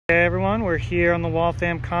Hey everyone, we're here on the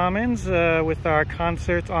Waltham Commons with our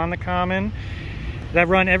concerts on the Common that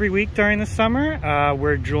run every week during the summer.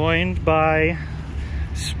 We're joined by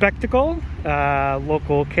Spectacle,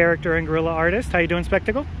 local character and guerrilla artist. How you doing,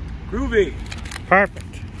 Spectacle? Groovy.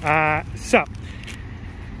 Perfect. So,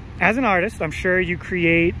 as an artist, I'm sure you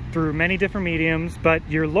create through many different mediums, but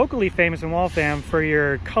you're locally famous in Waltham for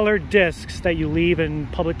your colored discs that you leave in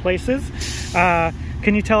public places.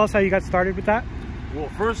 Can you tell us how you got started with that? Well,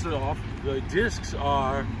 first off, the discs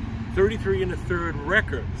are 33 1/3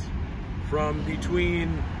 records from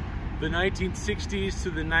between the 1960s to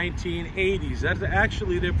the 1980s. That's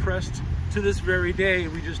actually, they're pressed to this very day.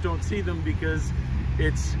 We just don't see them because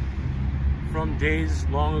it's from days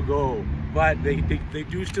long ago. But they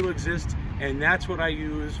do still exist, and that's what I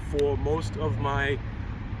use for most of my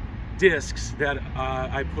discs that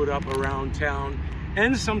I put up around town,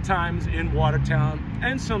 and sometimes in Watertown,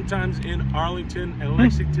 and sometimes in Arlington and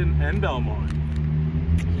Lexington and Belmont.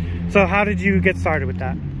 So how did you get started with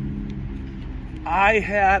that? I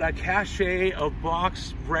had a cache of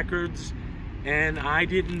box records and I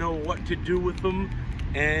didn't know what to do with them,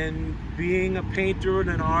 and being a painter and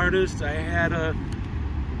an artist, I had a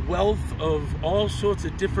wealth of all sorts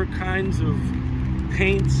of different kinds of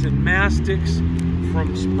paints and mastics,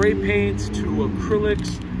 from spray paints to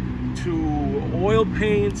acrylics to oil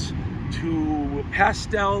paints to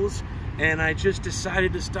pastels, and I just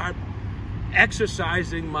decided to start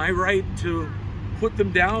exercising my right to put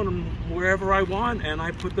them down wherever I want, and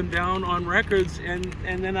I put them down on records, and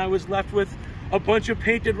then I was left with a bunch of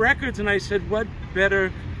painted records, and I said, what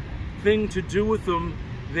better thing to do with them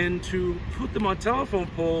than to put them on telephone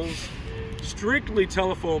poles, strictly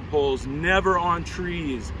telephone poles, never on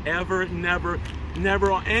trees, ever, never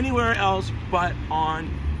on anywhere else but on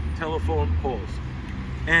telephone poles.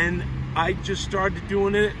 And I just started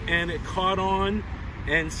doing it, and it caught on,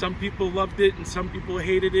 and some people loved it and some people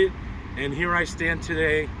hated it, and here I stand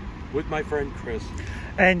today with my friend Chris.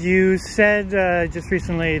 And you said just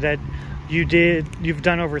recently that you've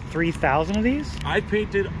done over 3,000 of these? I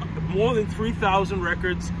painted more than 3,000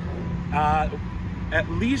 records. At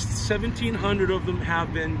least 1,700 of them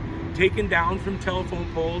have been taken down from telephone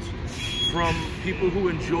poles from people who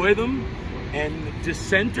enjoy them, and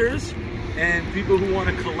dissenters, and people who want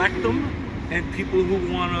to collect them, and people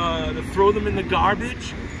who want to throw them in the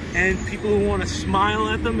garbage, and people who want to smile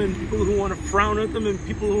at them, and people who want to frown at them, and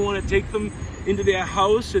people who want to take them into their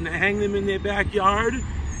house and hang them in their backyard.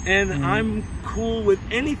 And I'm cool with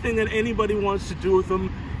anything that anybody wants to do with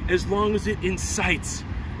them, as long as it incites,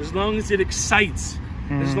 as long as it excites,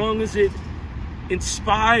 as long as it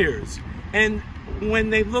inspires. And when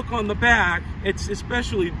they look on the back, it's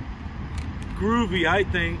especially groovy, I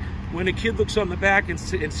think, when a kid looks on the back and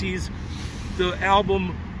sees the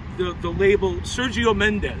album, the label Sergio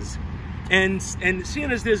Mendes, and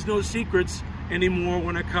seeing as there's no secrets anymore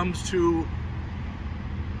when it comes to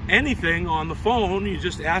anything on the phone, you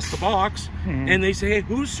just ask the box and they say, hey,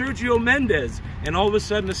 who's Sergio Mendes? And all of a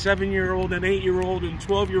sudden a 7-year-old, an 8-year-old, and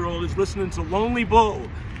 12-year-old is listening to Lonely Bull,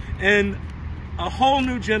 and a whole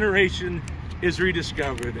new generation is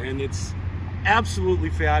rediscovered, and it's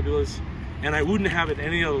absolutely fabulous, and I wouldn't have it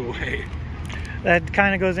any other way. That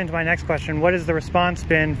kind of goes into my next question. What has the response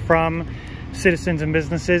been from citizens and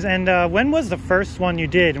businesses? And when was the first one you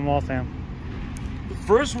did in Waltham? The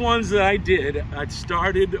first ones that I did, I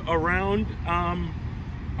started around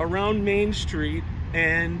Main Street,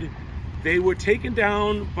 and they were taken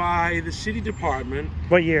down by the city department.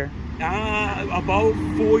 What year? About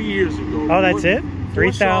 4 years ago. Oh, that's it?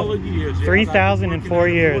 3,000 years. 3,000 in 4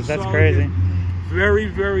 years. That's crazy. Very,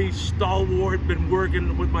 very stalwart. Been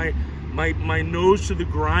working with my nose to the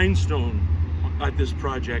grindstone at this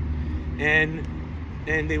project, and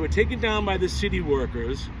they were taken down by the city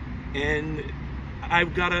workers, and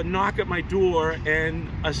I've got a knock at my door, and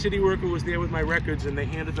a city worker was there with my records, and they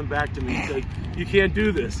handed them back to me and said, you can't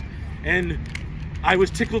do this. And I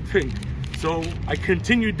was tickled pink, so I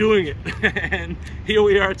continued doing it. And here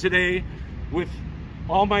we are today with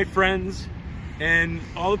all my friends and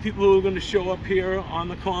all the people who are going to show up here on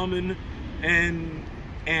the Common, and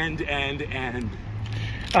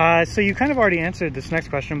so you kind of already answered this next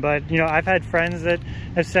question, but you know, I've had friends that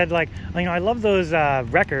have said, like, you know, I love those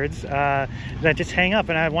records that just hang up,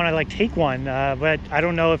 and I want to like take one, but I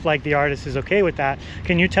don't know if like the artist is okay with that.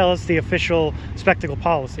 Can you tell us the official Spectacle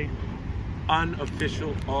policy?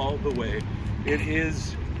 Unofficial all the way.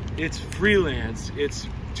 It's freelance. It's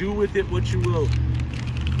do with it what you will.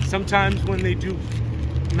 Sometimes when they do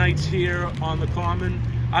nights here on the Common,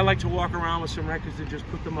 I like to walk around with some records and just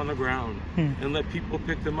put them on the ground and let people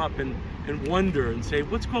pick them up and wonder and say,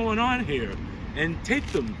 what's going on here? and take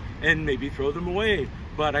them and maybe throw them away.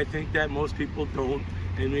 But I think that most people don't,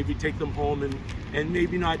 and maybe take them home and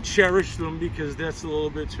maybe not cherish them because that's a little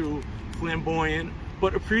bit too flamboyant,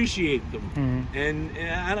 but appreciate them. And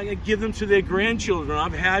I give them to their grandchildren.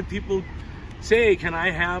 I've had people say, can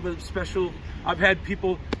I have a special, I've had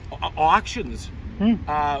people auctions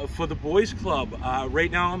for the boys club.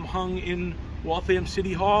 Right now I'm hung in Waltham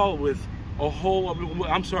City Hall with a whole,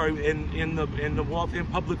 I'm sorry, in the Waltham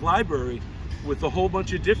Public Library with a whole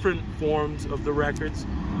bunch of different forms of the records.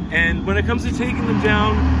 And when it comes to taking them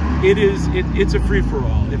down, it's a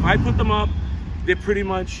free-for-all. If I put them up, they're pretty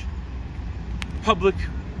much public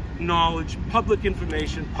knowledge, public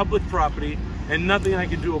information, public property, and nothing I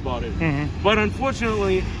can do about it. But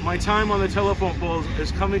unfortunately, my time on the telephone poles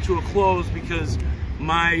is coming to a close because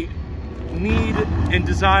my need and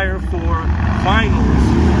desire for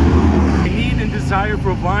vinyls,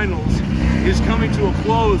 is coming to a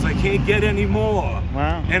close. I can't get any more.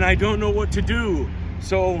 Wow. And I don't know what to do.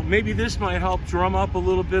 So maybe this might help drum up a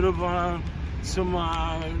little bit of some,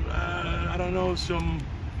 I don't know, some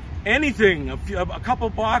anything, a couple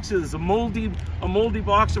boxes, a moldy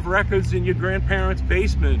box of records in your grandparents'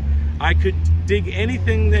 basement. I could dig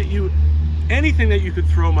anything that you could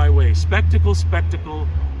throw my way. Spectacle,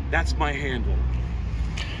 that's my handle.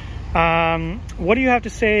 What do you have to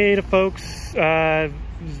say to folks that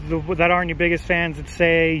aren't your biggest fans that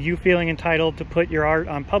say you feeling entitled to put your art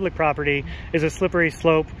on public property is a slippery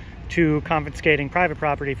slope to confiscating private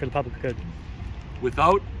property for the public good?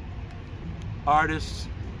 Without artists,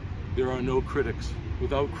 there are no critics.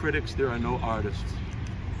 Without critics, there are no artists.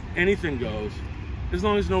 Anything goes, as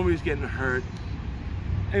long as nobody's getting hurt.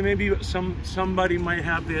 And maybe somebody might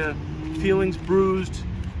have their feelings bruised,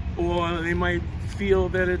 or they might feel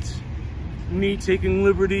that it's me taking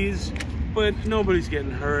liberties, but nobody's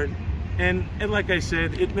getting hurt. And like I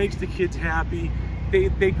said, it makes the kids happy.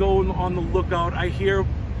 They go on the lookout. I hear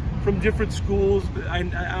from different schools.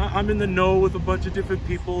 I'm in the know with a bunch of different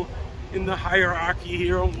people in the hierarchy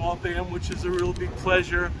here in Waltham, which is a real big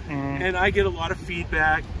pleasure. And I get a lot of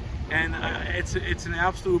feedback, and it's an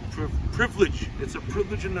absolute privilege. It's a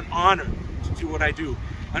privilege and an honor to do what I do.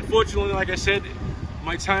 Unfortunately, like I said,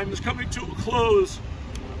 my time is coming to a close,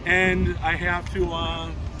 and I have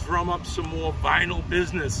to drum up some more vinyl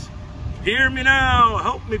business. Hear me now,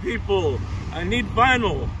 help me people, I need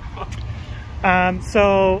vinyl.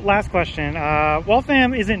 So last question,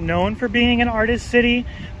 Waltham isn't known for being an artist city,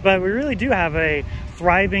 but we really do have a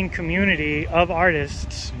thriving community of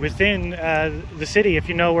artists within the city if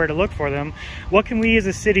you know where to look for them. What can we as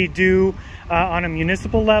a city do on a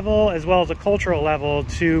municipal level as well as a cultural level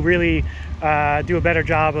to really do a better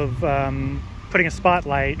job of putting a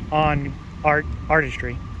spotlight on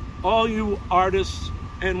artistry? All you artists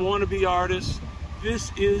and wannabe artists,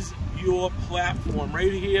 this is your platform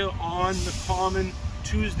right here on the Common.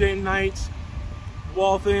 Tuesday nights,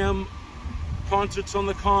 Waltham, concerts on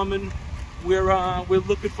the Common. We're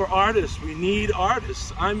looking for artists. We need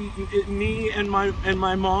artists. Me and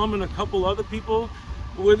my mom and a couple other people.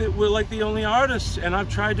 We're like the only artists, and I've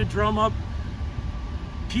tried to drum up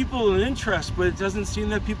people and interest, but it doesn't seem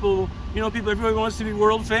that people, everybody wants to be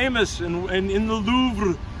world famous and in the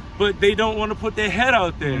Louvre, but they don't want to put their head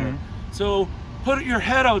out there. So put your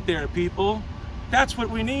head out there, people. That's what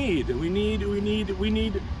we need. We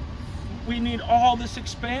need all this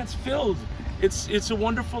expanse filled. It's a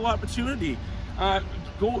wonderful opportunity.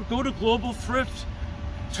 Go to Global Thrift.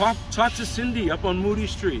 Talk to Cindy up on Moody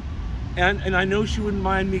Street, and I know she wouldn't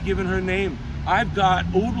mind me giving her name. I've got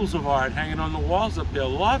oodles of art hanging on the walls up there,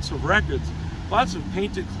 lots of records, lots of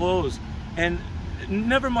painted clothes, and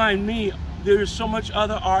never mind me, there's so much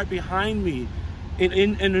other art behind me and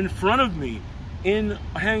in front of me,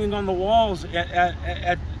 hanging on the walls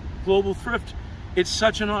at Global Thrift. It's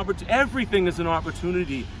such an opportunity. Everything is an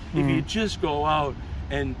opportunity if you just go out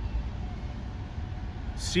and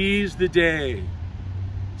seize the day.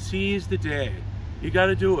 Seize the day. You got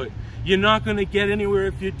to do it. You're not going to get anywhere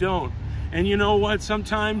if you don't. And you know what?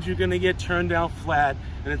 Sometimes you're going to get turned down flat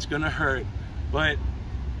and it's going to hurt. But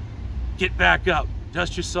get back up.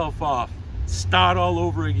 Dust yourself off. Start all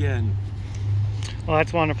over again. Well,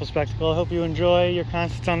 that's a wonderful spectacle. I hope you enjoy your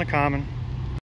concerts on the Common.